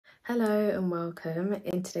Hello and welcome.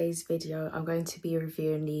 In today's video, I'm going to be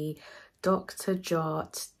reviewing the Dr.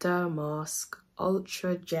 Jart Dermask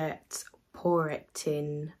Ultra Jet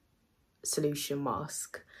Porecting Solution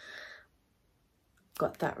Mask.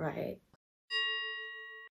 Got that right?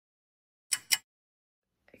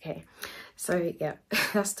 Okay, so yeah,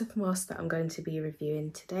 that's the mask that I'm going to be reviewing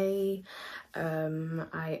today.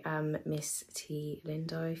 I am Miss T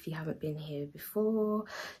Lindo, if you haven't been here before.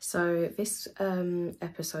 So this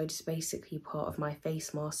episode is basically part of my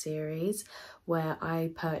face mask series, where I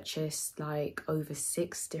purchased like over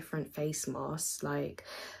 6 different face masks, like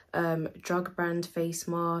drug brand face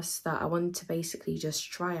masks that I wanted to basically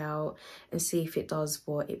just try out and see if it does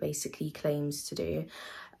what it basically claims to do.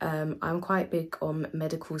 I'm quite big on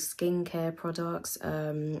medical skincare products.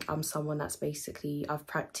 I'm someone that's basically, I've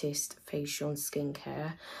practiced facial and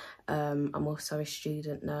skincare. I'm also a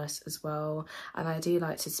student nurse as well, and I do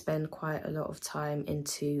like to spend quite a lot of time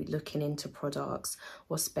into looking into products,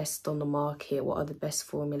 what's best on the market, what are the best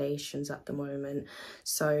formulations at the moment.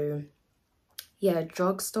 So yeah,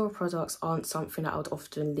 drugstore products aren't something that I would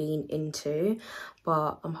often lean into,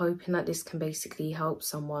 but I'm hoping that this can basically help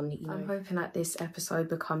someone. I'm hoping that this episode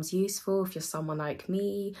becomes useful if you're someone like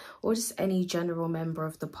me, or just any general member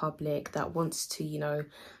of the public that wants to,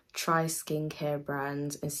 try skincare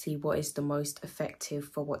brands and see what is the most effective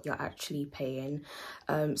for what you're actually paying.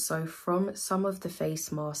 So from some of the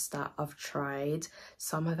face masks that I've tried,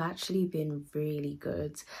 some have actually been really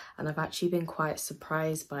good, and I've actually been quite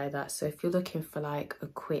surprised by that. So if you're looking for like a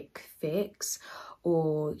quick fix,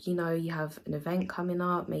 or you have an event coming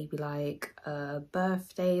up, maybe like a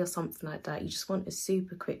birthday or something like that, you just want a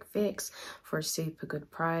super quick fix for a super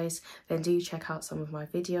good price, then do check out some of my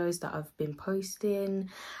videos that I've been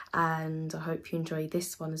posting. And I hope you enjoy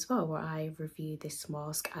this one as well, where I review this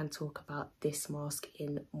mask and talk about this mask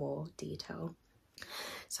in more detail.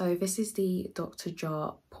 So this is the Dr.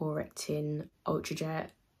 Jart Porecting Ultra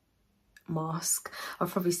Jet mask.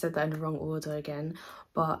 I've probably said that in the wrong order again,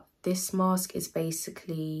 but this mask is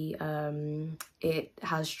basically it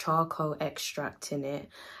has charcoal extract in it,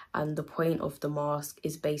 and the point of the mask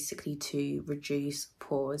is basically to reduce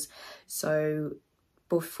pores. So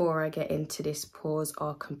before I get into this, pores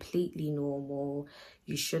are completely normal.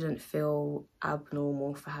 You shouldn't feel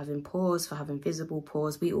abnormal for having pores, for having visible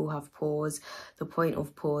pores. We all have pores. The point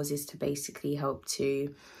of pores is to basically help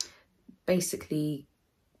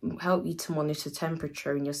you to monitor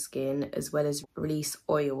temperature in your skin, as well as release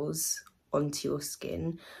oils onto your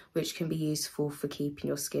skin, which can be useful for keeping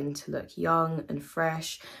your skin to look young and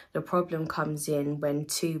fresh. The problem comes in when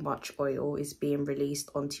too much oil is being released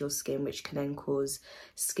onto your skin, which can then cause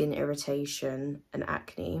skin irritation and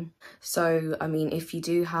acne. So I mean, if you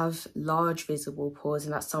do have large visible pores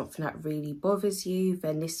and that's something that really bothers you,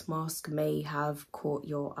 then this mask may have caught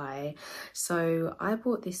your eye. So I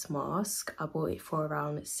bought this mask. I bought it for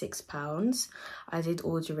around £6. I did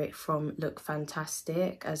order it from Look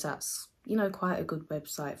Fantastic, as that's quite a good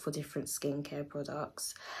website for different skincare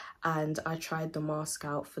products, and I tried the mask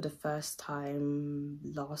out for the first time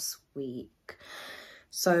last week.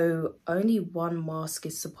 So only one mask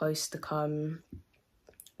is supposed to come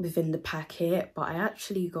within the packet, but I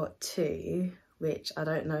actually got 2, which I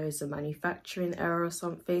don't know is a manufacturing error or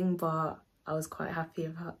something, but I was quite happy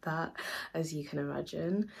about that, as you can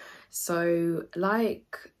imagine. So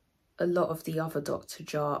like a lot of the other Dr.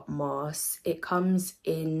 Jart masks, it comes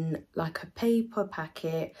in like a paper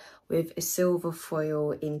packet with a silver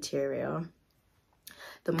foil interior.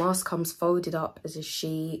 The mask comes folded up as a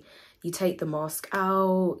sheet. You take the mask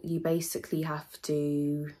out, you basically have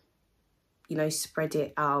to spread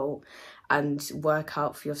it out and work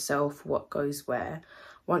out for yourself what goes where.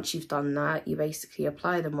 Once you've done that, you basically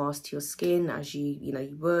apply the mask to your skin as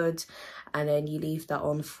you would, and then you leave that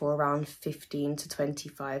on for around 15 to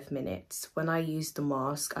 25 minutes. When I used the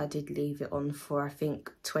mask, I did leave it on for I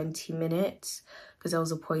think 20 minutes, because there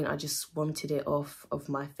was a point I just wanted it off of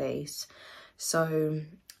my face. So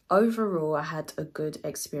overall, I had a good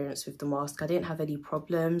experience with the mask. I didn't have any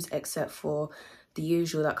problems, except for the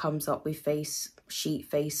usual that comes up with sheet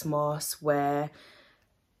face masks, where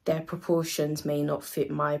their proportions may not fit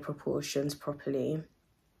my proportions properly.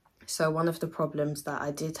 So one of the problems that I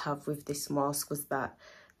did have with this mask was that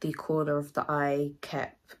the corner of the eye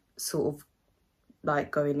kept sort of like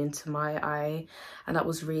going into my eye, and that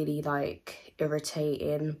was really like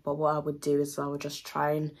irritating. But what I would do is I would just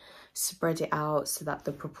try and spread it out so that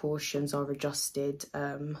the proportions are adjusted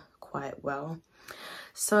quite well.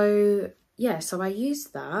 So yeah, so I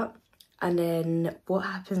used that, and then what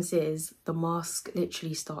happens is the mask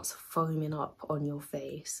literally starts foaming up on your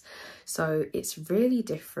face. So it's really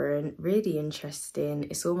different, really interesting.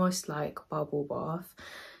 It's almost like bubble bath.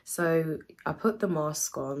 So I put the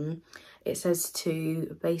mask on. It says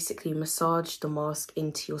to basically massage the mask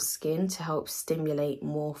into your skin to help stimulate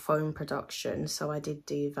more foam production. So I did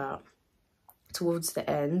do that. Towards the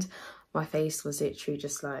end, my face was literally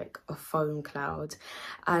just like a foam cloud.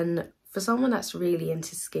 And for someone that's really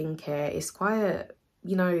into skincare, it's quite,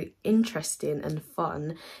 you know, interesting and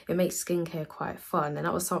fun. It makes skincare quite fun, and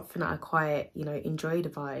that was something that I quite, you know, enjoyed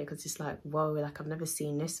about it, because it's like, whoa, like I've never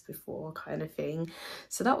seen this before kind of thing.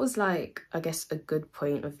 So that was like, I guess, a good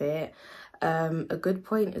point of it. A good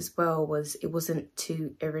point as well was it wasn't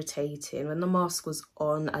too irritating. When the mask was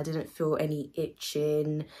on, I didn't feel any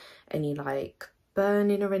itching, any like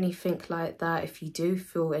burning or anything like that. If you do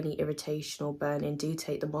feel any irritation or burning, do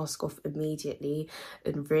take the mask off immediately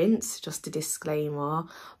and rinse, just a disclaimer.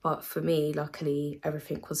 But for me, luckily,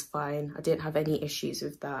 everything was fine. I didn't have any issues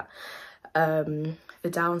with that. The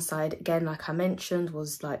downside, again, like I mentioned,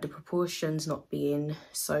 was like the proportions not being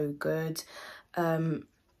so good.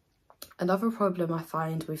 Another problem I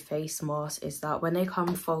find with face masks is that when they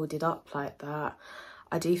come folded up like that,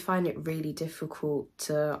 I do find it really difficult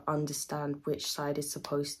to understand which side is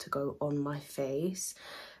supposed to go on my face,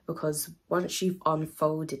 because once you've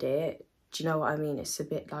unfolded it, do you know what I mean? It's a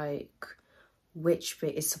bit like which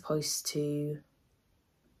bit is supposed to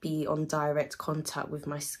be on direct contact with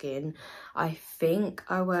my skin. I think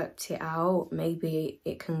I worked it out. Maybe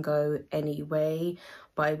it can go any way,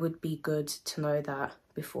 but it would be good to know that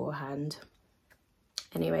beforehand.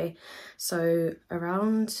 Anyway, so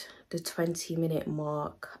around the 20-minute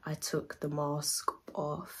mark, I took the mask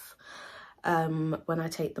off. When I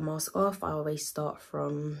take the mask off, I always start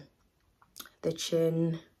from the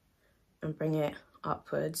chin and bring it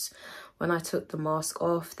upwards. When I took the mask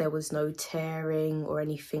off, there was no tearing or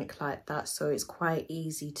anything like that, so it's quite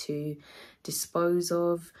easy to dispose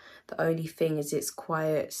of. The only thing is it's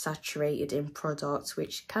quite saturated in product,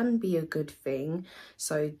 which can be a good thing,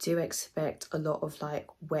 so do expect a lot of like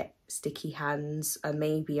wet sticky hands, and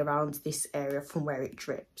maybe around this area from where it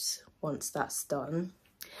drips once that's done.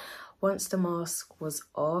 Once the mask was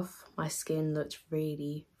off, my skin looked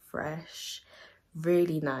really fresh,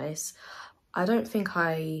 really nice. I don't think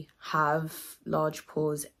I have large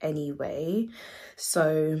pores anyway,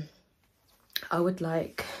 so I would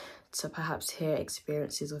like to perhaps hear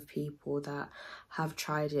experiences of people that have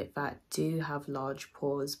tried it that do have large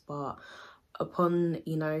pores, but upon,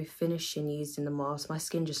 you know, finishing using the mask, my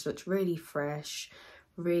skin just looked really fresh,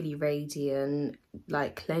 really radiant,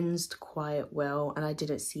 like cleansed quite well, and I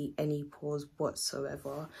didn't see any pores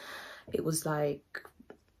whatsoever. It was like,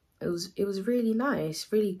 it was really nice,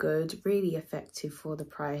 really good, really effective for the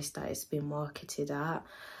price that it's been marketed at.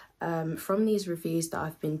 From these reviews that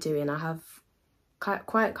I've been doing, I have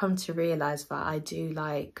quite come to realise that I do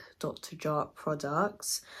like Dr. Jart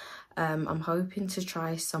products. I'm hoping to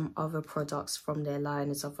try some other products from their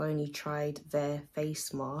line, as I've only tried their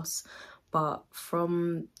face masks. But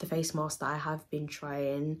from the face masks that I have been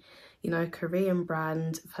trying, you know, Korean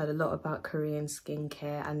brand, I've heard a lot about Korean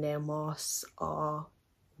skincare, and their masks are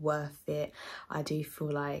worth it. I do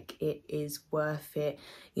feel like it is worth it.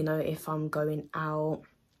 You know, if I'm going out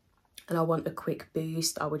and I want a quick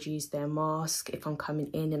boost, I would use their mask. If I'm coming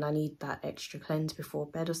in and I need that extra cleanse before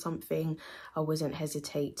bed or something, I wouldn't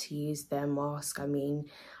hesitate to use their mask. I mean,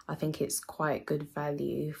 I think it's quite good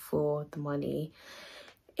value for the money.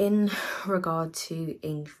 In regard to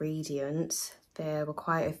ingredients, there were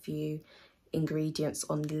quite a few ingredients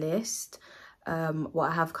on the list.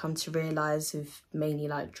 What I have come to realise with mainly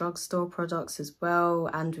like drugstore products as well,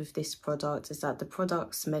 and with this product, is that the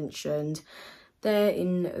products mentioned, they're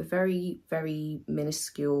in very, very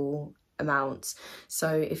minuscule amounts. So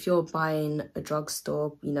if you're buying a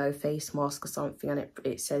drugstore, you know, face mask or something, and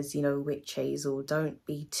it says, you know, witch hazel, don't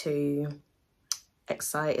be too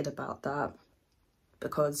excited about that,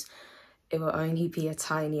 because it will only be a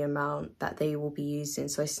tiny amount that they will be using,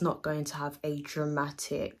 so it's not going to have a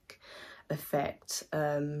dramatic effect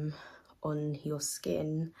on your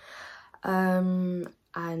skin.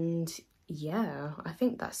 And yeah, I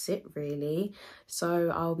think that's it really.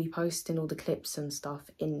 So I'll be posting all the clips and stuff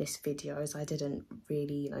in this video, as I didn't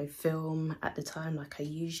really, you know, film at the time like I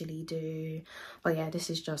usually do. But yeah, this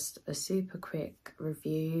is just a super quick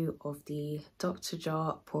review of the Dr.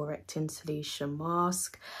 Jart Porecting Solution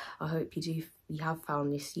Mask. I hope you have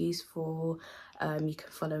found this useful. You can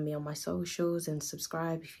follow me on my socials and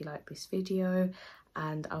subscribe if you like this video,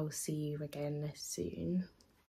 and I'll see you again soon.